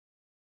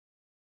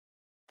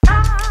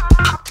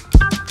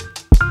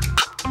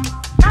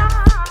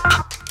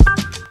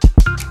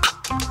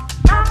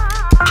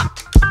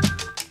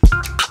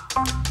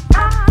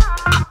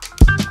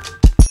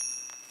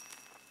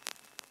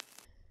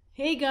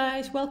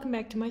guys, welcome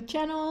back to my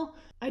channel.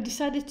 I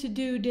decided to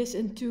do this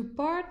in two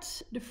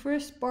parts. The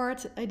first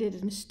part I did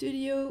in the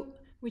studio,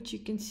 which you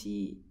can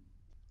see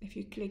if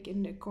you click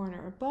in the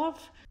corner above.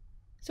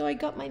 So I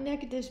got my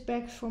negatives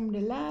back from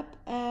the lab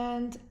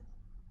and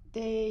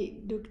they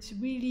looked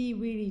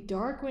really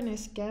dark when I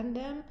scanned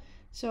them.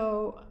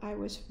 So I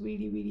was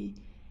really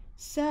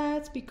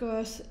sad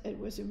because it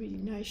was a really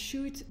nice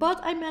shoot, but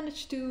I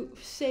managed to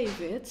save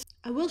it.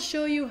 I will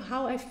show you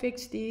how I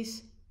fixed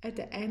these at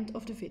the end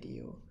of the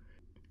video.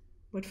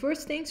 But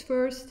first things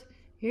first,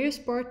 here's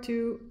part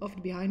 2 of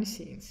the behind the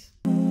scenes.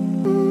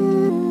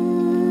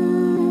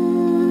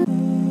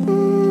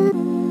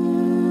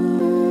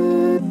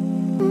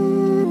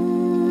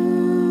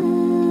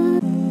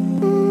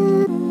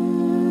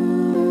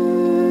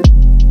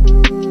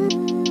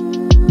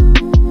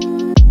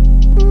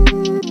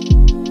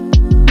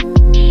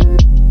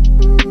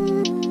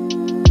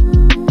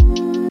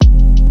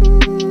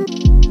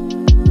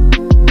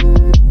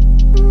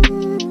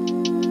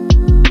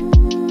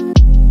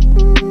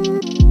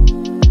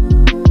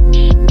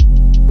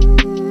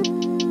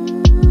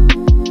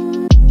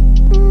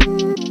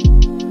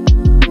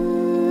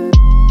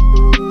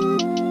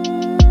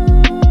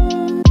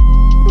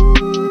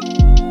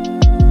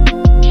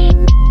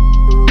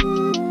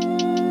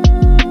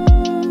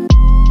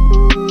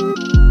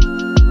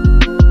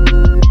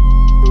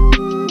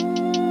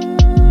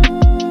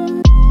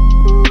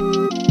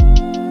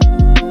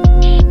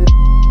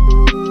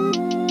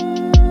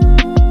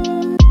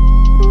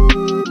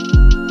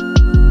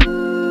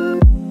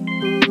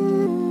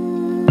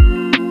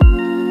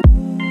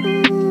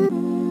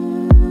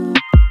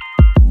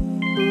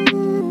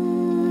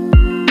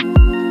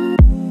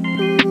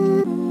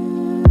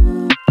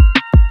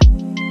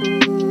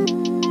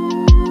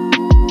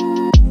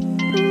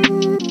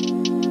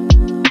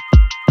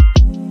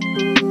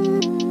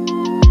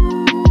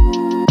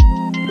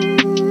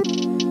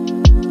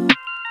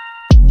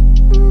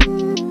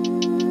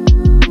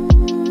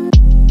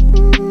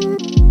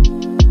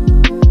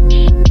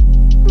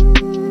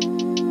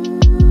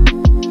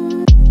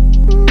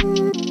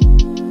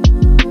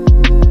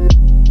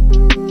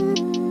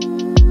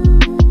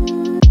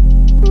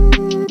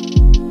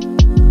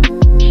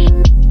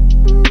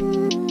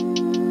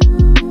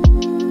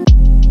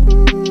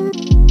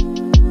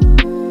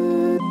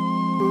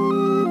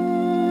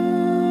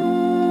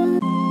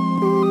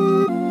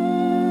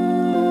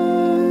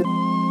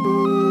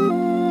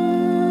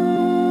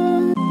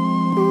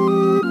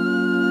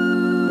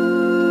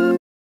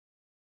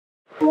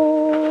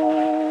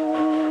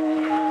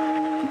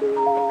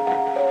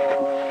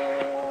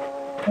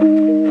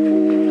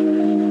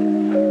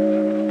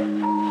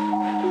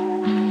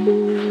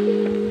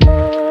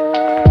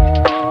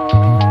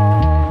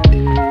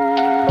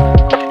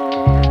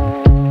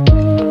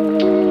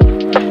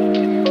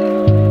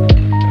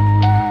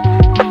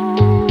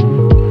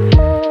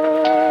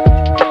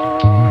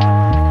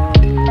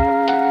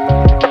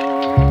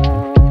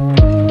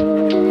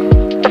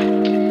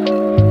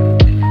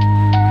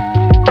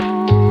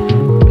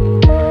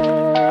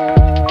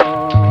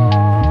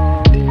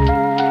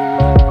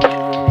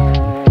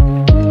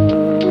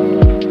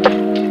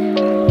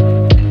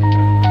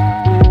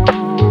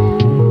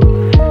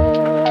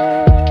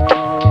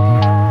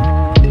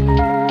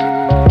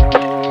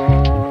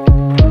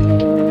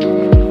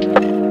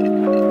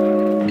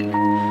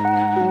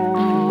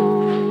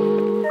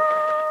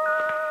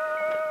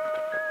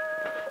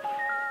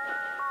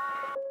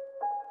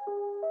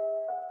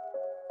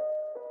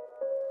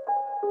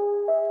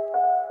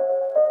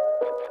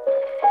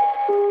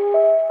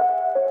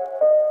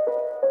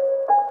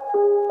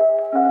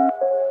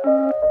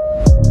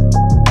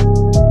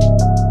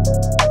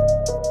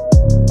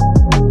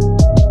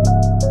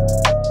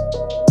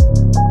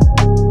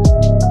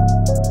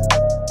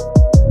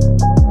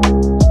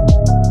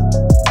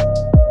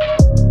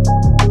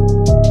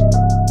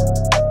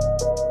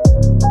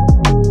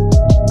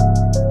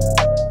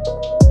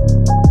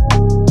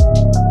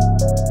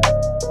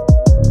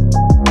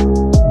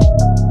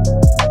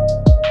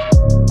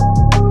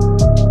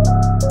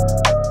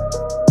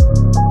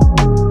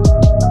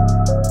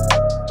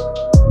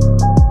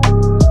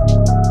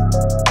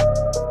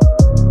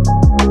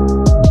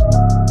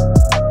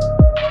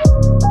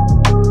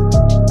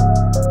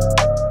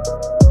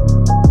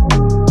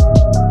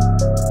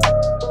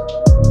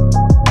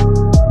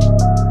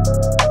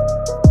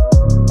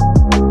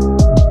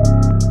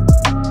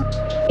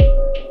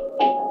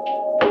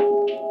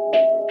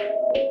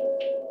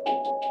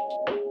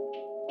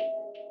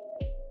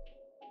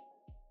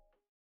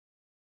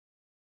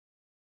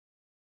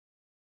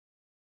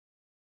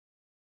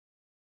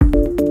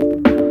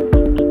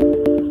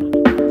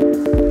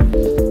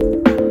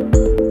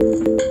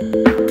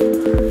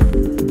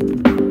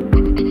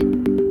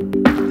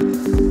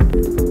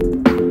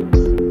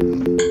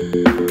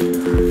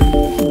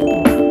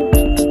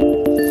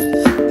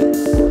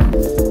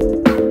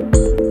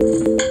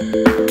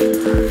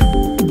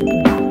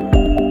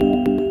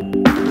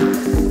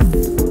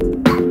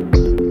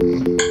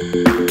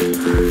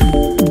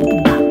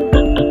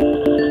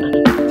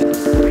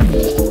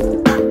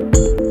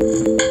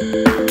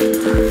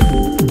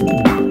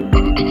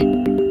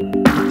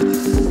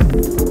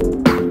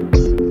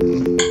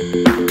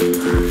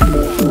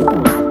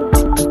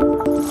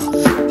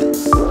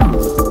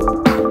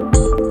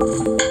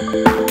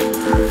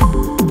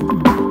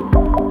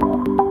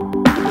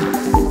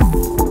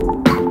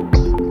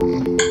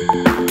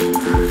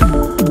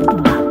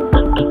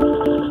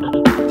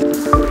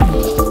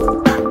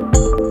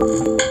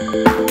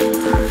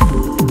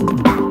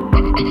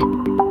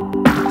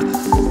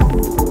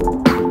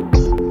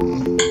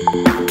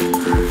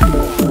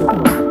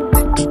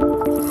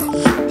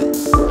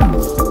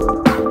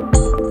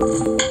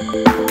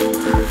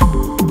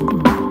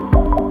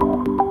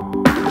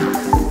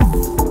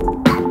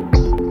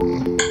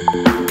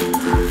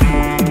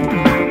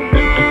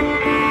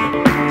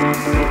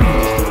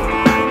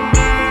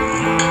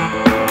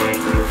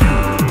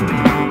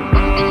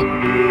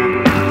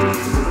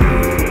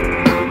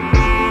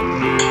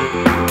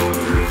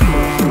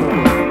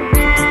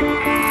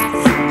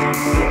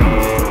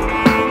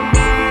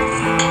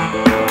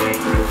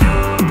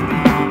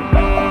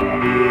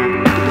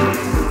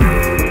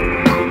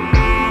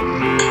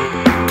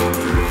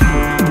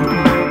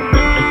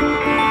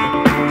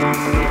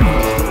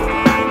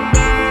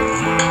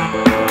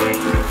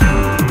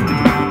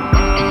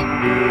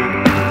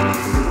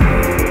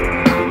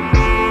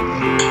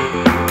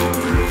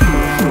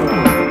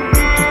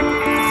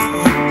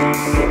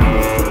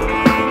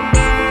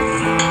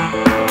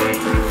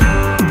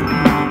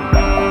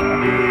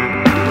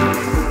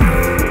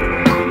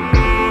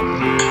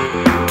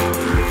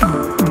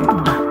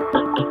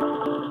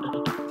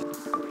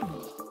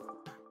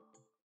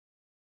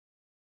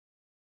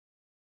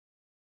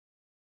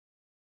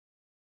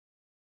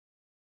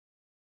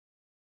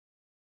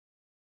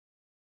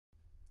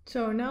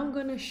 So now I'm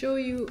gonna show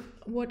you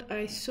what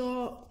I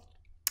saw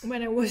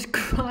when I was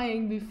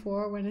crying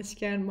before when I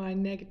scanned my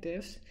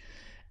negatives.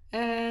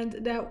 And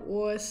that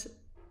was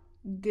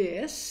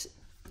this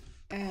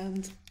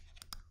and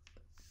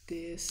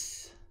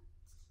this.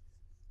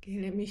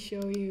 Okay, let me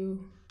show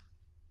you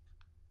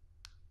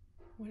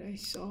what I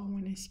saw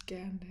when I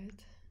scanned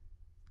it.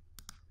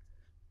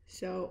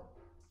 So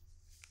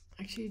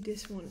actually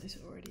this one is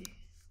already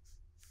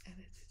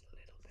edited a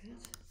little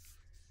bit.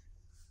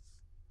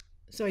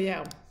 So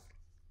yeah,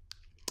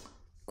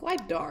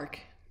 quite dark.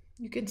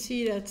 You can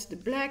see that the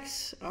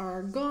blacks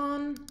are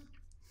gone.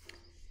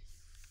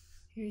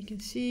 Here you can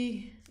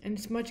see, and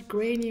it's much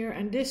grainier,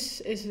 and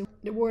this is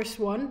the worst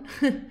one.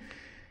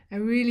 I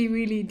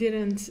really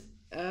didn't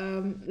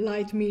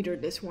light meter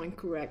this one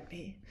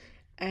correctly.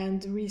 And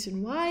the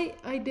reason why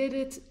I did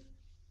it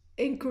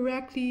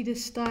incorrectly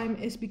this time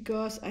is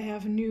because I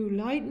have a new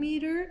light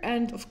meter,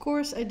 and of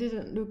course I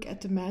didn't look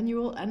at the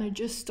manual and I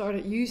just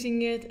started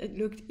using it. It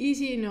looked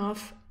easy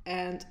enough,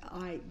 and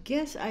I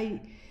guess I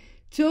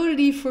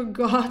totally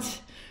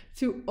forgot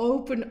to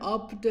open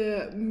up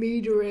the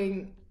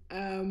metering,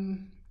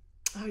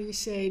 how do you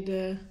say,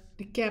 the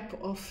cap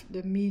of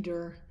the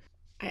meter.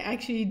 I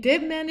actually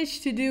did manage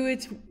to do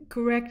it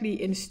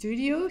correctly in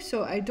studio,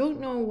 so I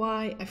don't know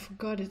why I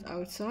forgot it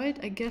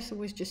outside. I guess I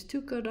was just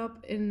too caught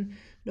up in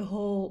the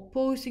whole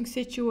posing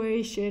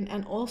situation,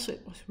 and also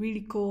it was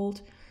really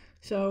cold.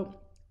 So,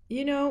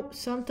 you know,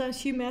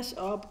 sometimes you mess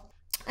up,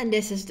 and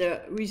this is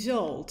the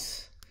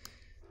result.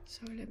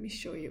 So let me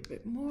show you a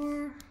bit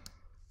more.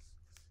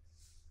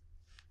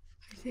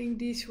 I think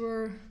these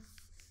were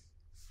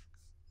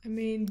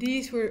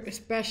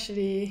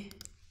especially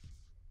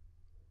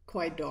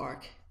quite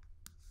dark.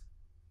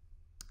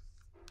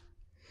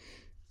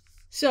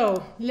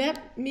 So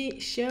let me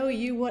show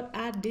you what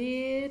I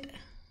did.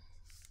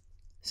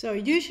 So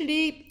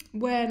usually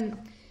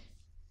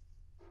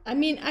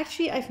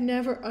actually I've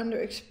never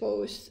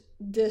underexposed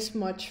this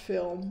much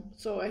film.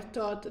 So I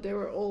thought that they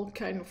were all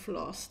kind of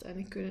lost and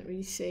I couldn't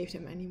really save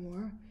them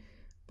anymore.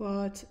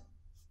 But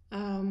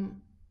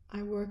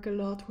I work a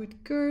lot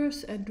with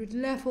curves and with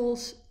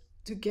levels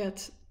to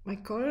get my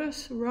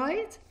colors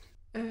right.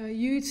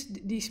 Use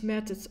these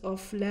methods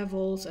of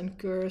levels and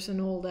curves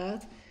and all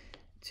that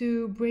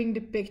to bring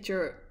the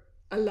picture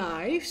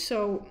alive.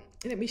 So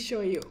let me show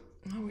you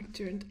how it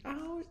turned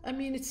out. I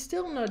mean, it's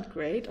still not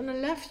great. On the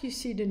left you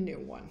see the new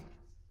one.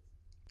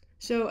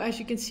 So as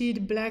you can see, the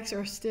blacks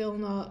are still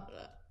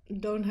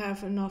don't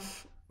have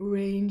enough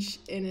range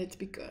in it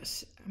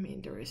because, I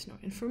mean, there is no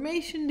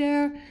information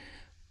there.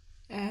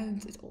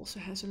 And it also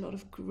has a lot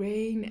of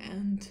grain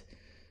and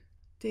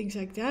things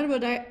like that,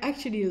 but I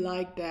actually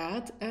like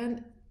that.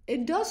 And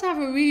it does have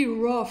a really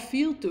raw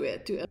feel to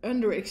it to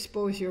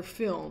underexpose your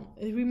film.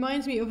 It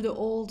reminds me of the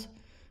old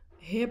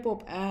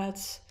hip-hop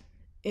ads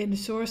in the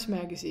Source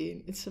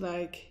magazine. It's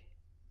like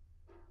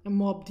a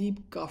Mobb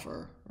Deep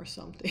cover or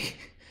something.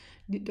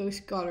 Those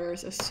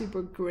colors are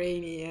super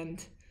grainy,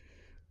 and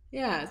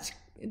yeah,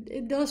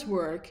 it does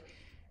work.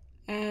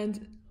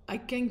 And I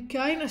can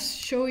kind of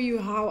show you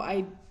how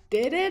I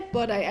did it,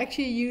 but I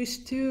actually use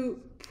two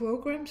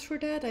programs for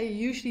that. I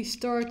usually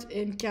start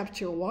in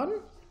Capture One,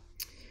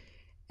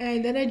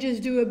 and then I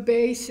just do a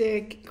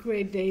basic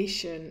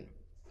gradation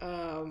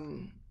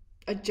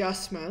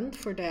adjustment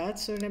for that.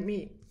 So let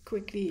me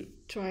quickly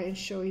try and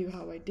show you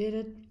how I did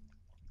it.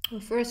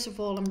 Well, first of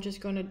all, I'm just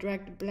going to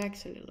drag the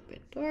blacks a little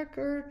bit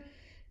darker,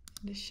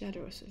 the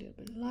shadows a little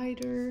bit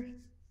lighter.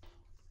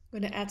 I'm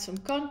going to add some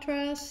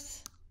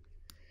contrast.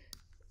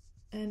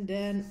 And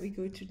then we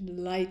go to the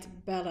light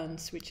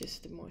balance, which is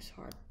the most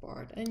hard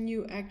part. And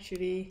you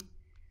actually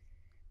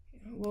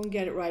won't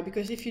get it right,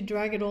 because if you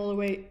drag it all the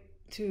way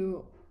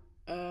to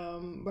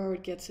where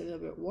it gets a little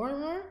bit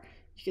warmer,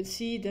 you can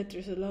see that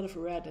there's a lot of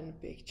red in the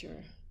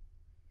picture.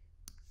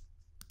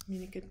 I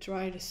mean, you could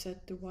try to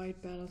set the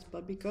white balance,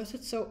 but because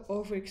it's so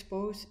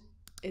overexposed,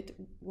 it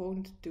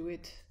won't do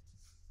it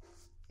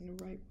in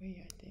the right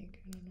way, I think.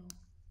 I don't know.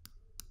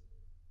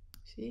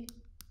 See?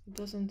 It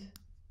doesn't.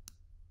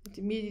 It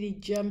immediately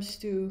jumps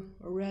to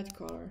a red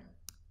color.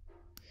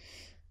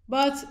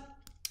 But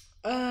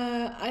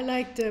I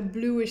like the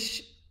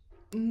bluish,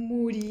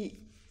 moody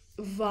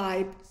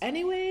vibe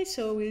anyway,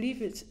 so we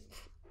leave it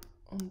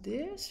on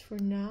this for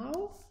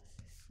now.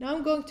 Now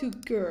I'm going to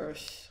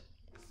curves.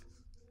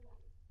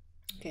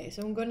 Okay,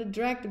 so I'm going to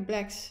drag the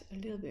blacks a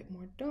little bit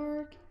more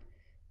dark.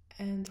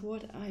 And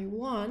what I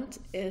want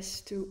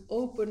is to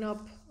open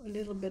up a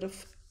little bit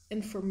of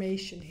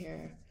information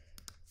here.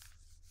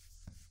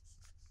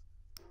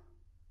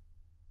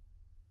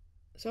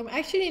 So I'm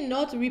actually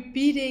not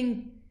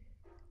repeating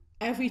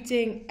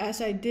everything as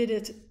I did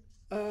it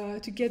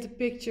to get the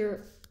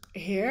picture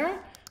here,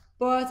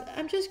 but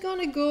I'm just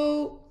gonna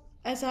go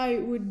as I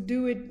would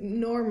do it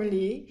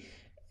normally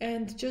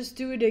and just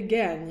do it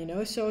again, you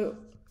know. So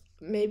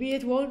maybe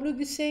it won't look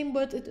the same,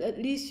 but at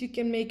least you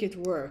can make it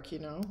work, you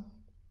know.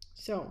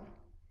 So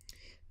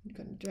I'm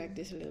gonna drag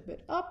this a little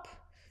bit up.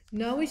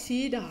 Now we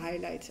see the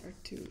highlights are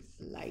too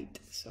light,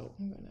 so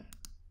I'm gonna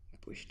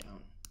push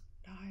down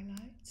the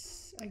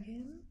highlights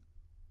again,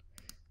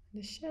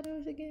 the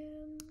shadows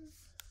again,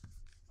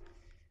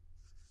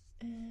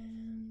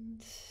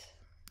 and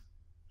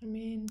I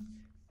mean,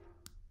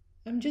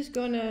 I'm just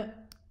gonna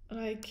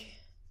like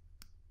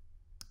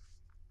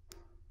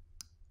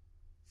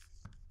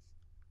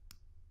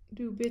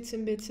do bits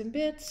and bits and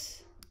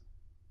bits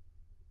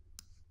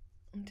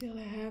until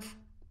I have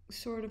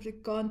sort of the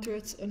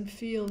contrast and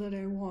feel that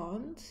I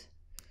want.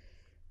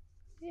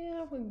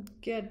 Yeah, we're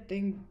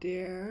getting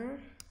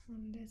there a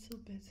little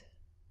bit.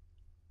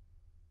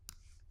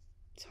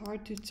 It's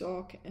hard to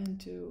talk and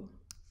to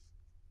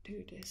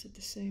do this at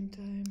the same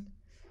time.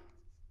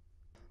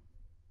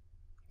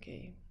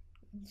 Okay,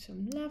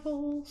 some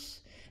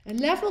levels. And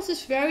levels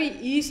is very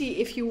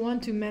easy if you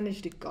want to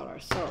manage the color.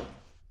 So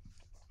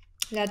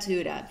let's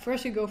do that.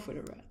 First we go for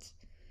the reds.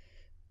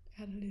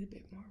 Add a little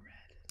bit more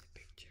red in the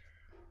picture.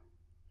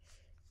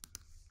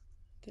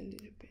 A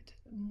little bit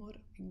more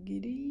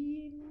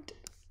green.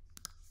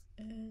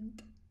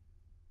 And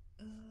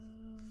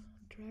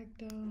drag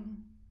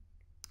down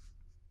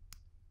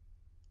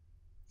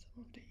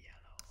some of the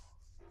yellow.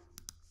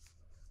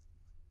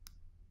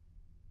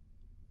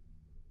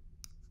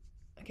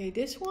 Okay,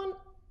 this one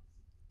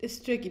is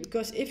tricky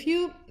because if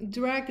you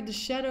drag the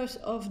shadows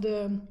of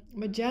the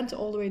magenta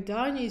all the way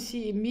down, you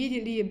see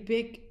immediately a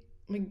big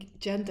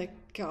magenta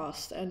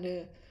cast and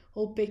the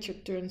whole picture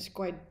turns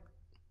quite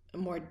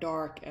more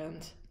dark,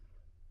 and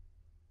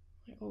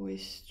I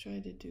always try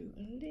to do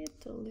a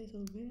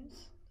little bit,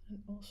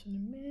 and also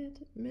in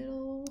the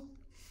middle.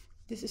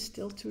 This is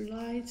still too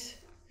light,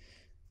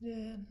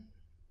 the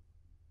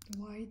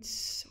whites,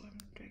 so I'm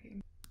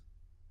dragging.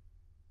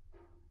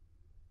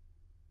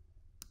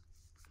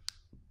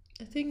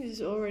 I think this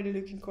is already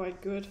looking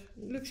quite good.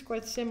 It looks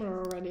quite similar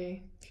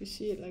already, if you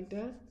see it like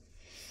that.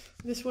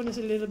 This one is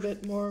a little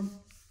bit more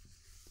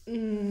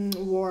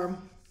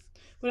warm,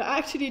 but I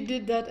actually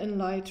did that in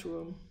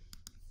Lightroom.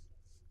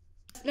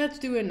 Let's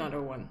do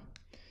another one.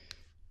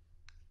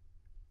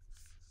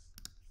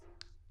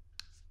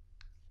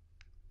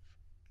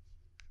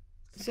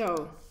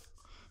 So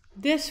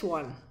this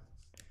one,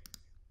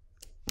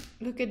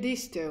 look at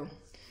these two.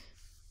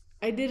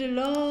 I did a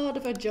lot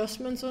of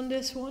adjustments on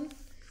this one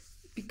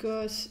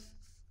because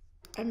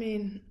I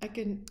mean I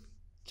can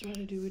try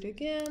to do it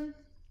again,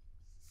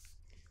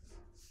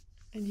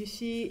 and you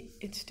see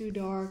it's too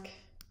dark.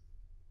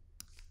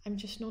 I'm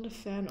just not a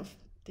fan of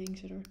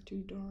things that are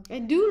too dark. I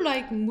do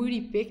like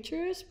moody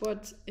pictures,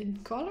 but in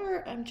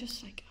color I'm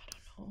just like, I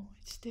don't know,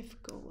 it's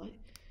difficult.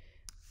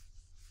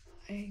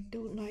 I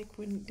don't like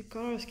when the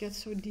colors get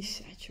so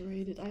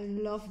desaturated. I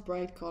love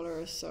bright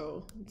colors,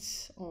 so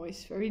it's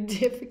always very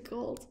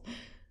difficult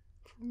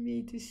for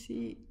me to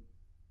see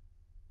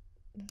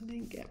that I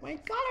get my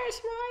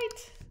colors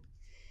right.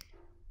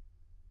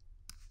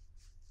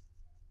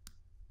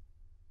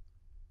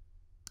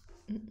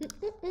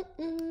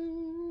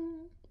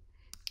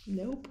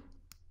 Nope.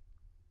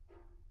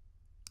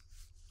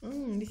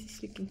 This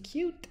is looking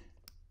cute.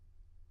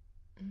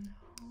 No.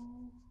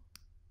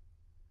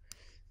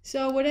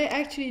 So what I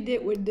actually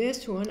did with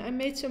this one, I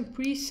made some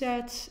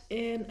presets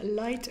in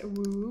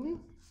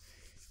Lightroom.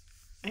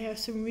 I have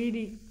some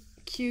really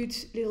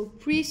cute little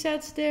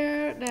presets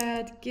there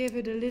that give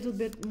it a little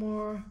bit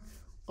more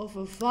of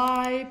a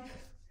vibe.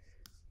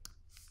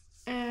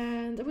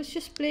 And I was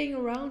just playing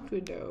around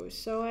with those.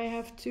 So I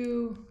have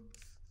two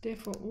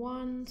different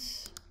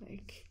ones,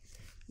 like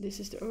this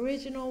is the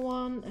original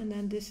one and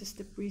then this is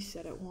the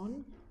presetted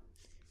one.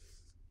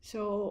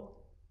 So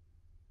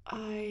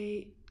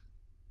I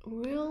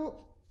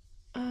will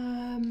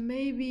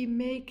maybe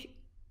make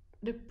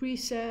the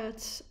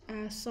presets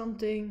as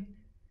something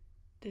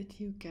that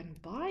you can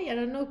buy. I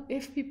don't know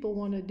if people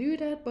want to do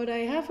that, but I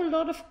have a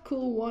lot of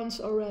cool ones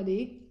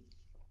already.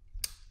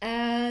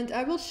 And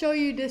I will show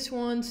you this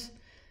ones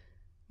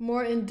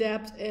more in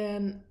depth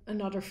in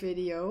another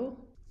video.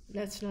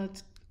 Let's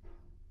not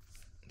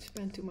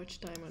spend too much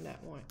time on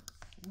that one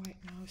right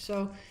now.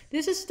 So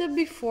this is the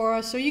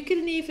before, so you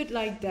can leave it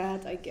like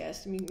that, I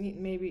guess. I mean,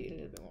 maybe a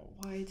little bit more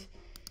white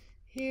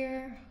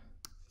here.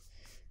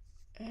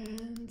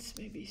 And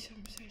maybe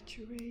some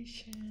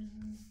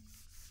saturation.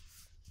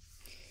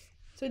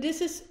 So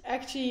this is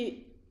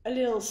actually a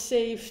little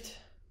saved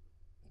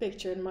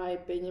picture in my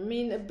opinion. I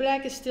mean,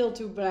 black is still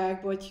too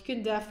black, but you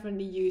can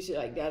definitely use it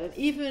like that. And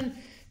even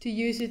to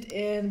use it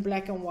in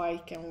black and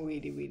white can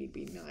really, really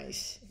be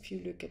nice. If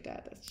you look at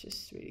that, that's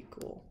just really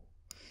cool.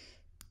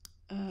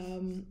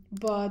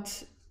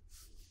 But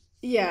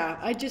yeah,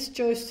 I just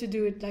chose to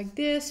do it like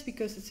this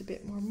because it's a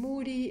bit more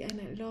moody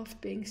and I love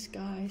pink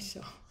sky.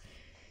 So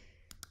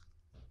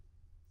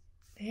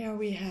here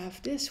we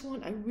have this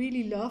one. I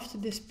really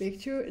loved this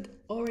picture. It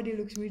already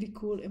looks really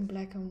cool in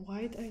black and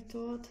white, I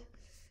thought.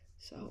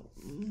 So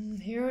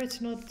here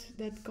it's not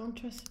that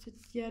contrasted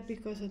yet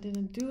because I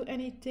didn't do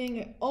anything.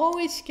 I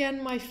always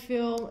scan my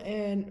film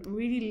in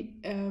really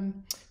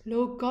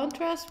low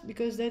contrast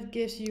because that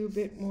gives you a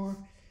bit more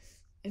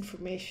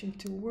information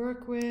to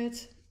work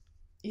with,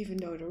 even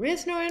though there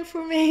is no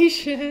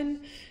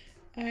information.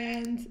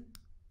 And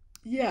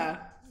yeah,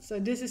 So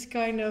this is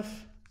kind of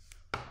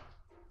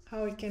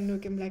how it can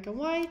look in black and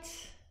white.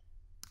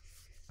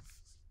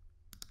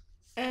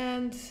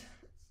 And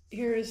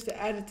here is the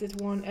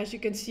edited one. As you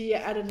can see, I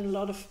added a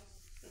lot of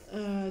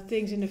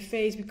things in the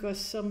face because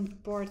some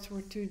parts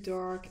were too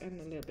dark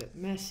and a little bit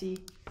messy.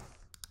 But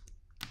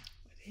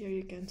here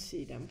you can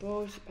see them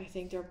both. I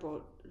think they're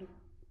both look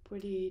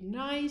pretty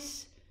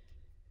nice.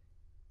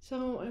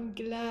 So I'm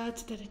glad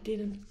that I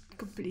didn't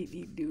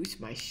completely lose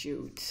my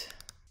shoot.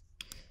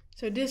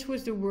 So this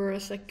was the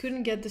worst. I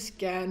couldn't get the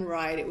scan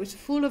right. It was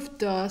full of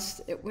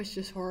dust. It was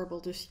just horrible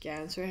to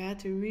scan. So I had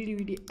to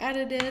really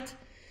edit it.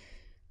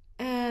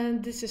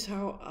 And this is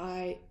how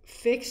I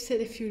fixed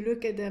it. If you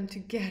look at them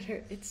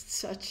together, it's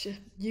such a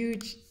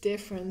huge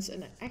difference.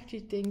 And I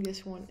actually think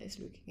this one is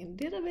looking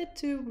a little bit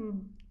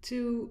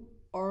too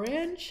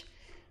orange.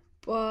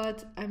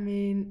 But I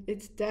mean,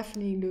 it's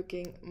definitely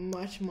looking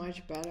much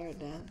better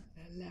than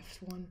the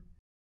left one.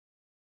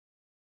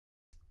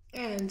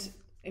 And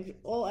if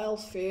all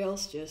else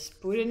fails, just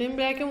put it in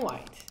black and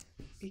white,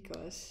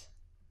 because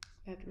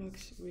that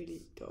looks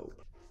really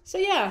dope. So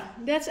yeah,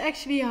 that's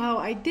actually how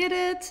I did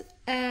it.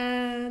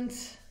 And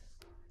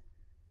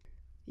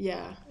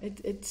yeah,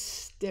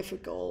 it's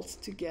difficult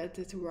to get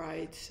it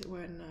right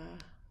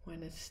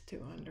when it's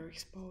too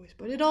underexposed,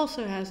 but it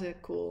also has a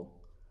cool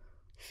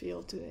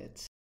feel to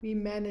it. We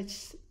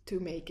managed to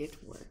make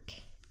it work.